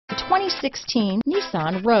2016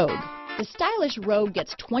 Nissan Rogue. The stylish Rogue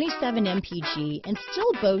gets 27 mpg and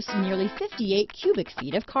still boasts nearly 58 cubic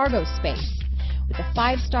feet of cargo space. With a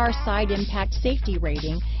 5-star side impact safety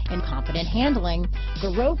rating and confident handling,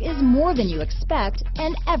 the Rogue is more than you expect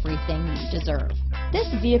and everything you deserve. This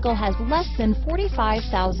vehicle has less than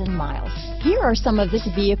 45,000 miles. Here are some of this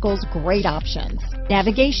vehicle's great options: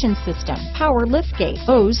 navigation system, power liftgate,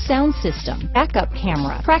 BOSE sound system, backup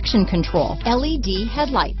camera, traction control, LED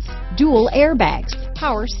headlights, dual airbags,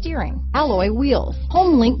 power steering, alloy wheels,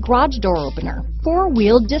 HomeLink garage door opener,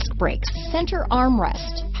 4-wheel disc brakes, center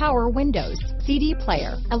armrest, power windows, CD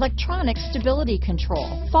player, electronic stability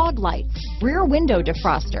control, fog lights, rear window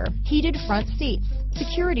defroster, heated front seats,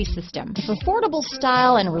 security system. If affordable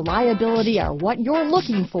style and reliability are what you're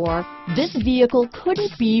looking for, this vehicle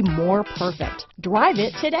couldn't be more perfect. Drive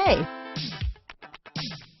it today.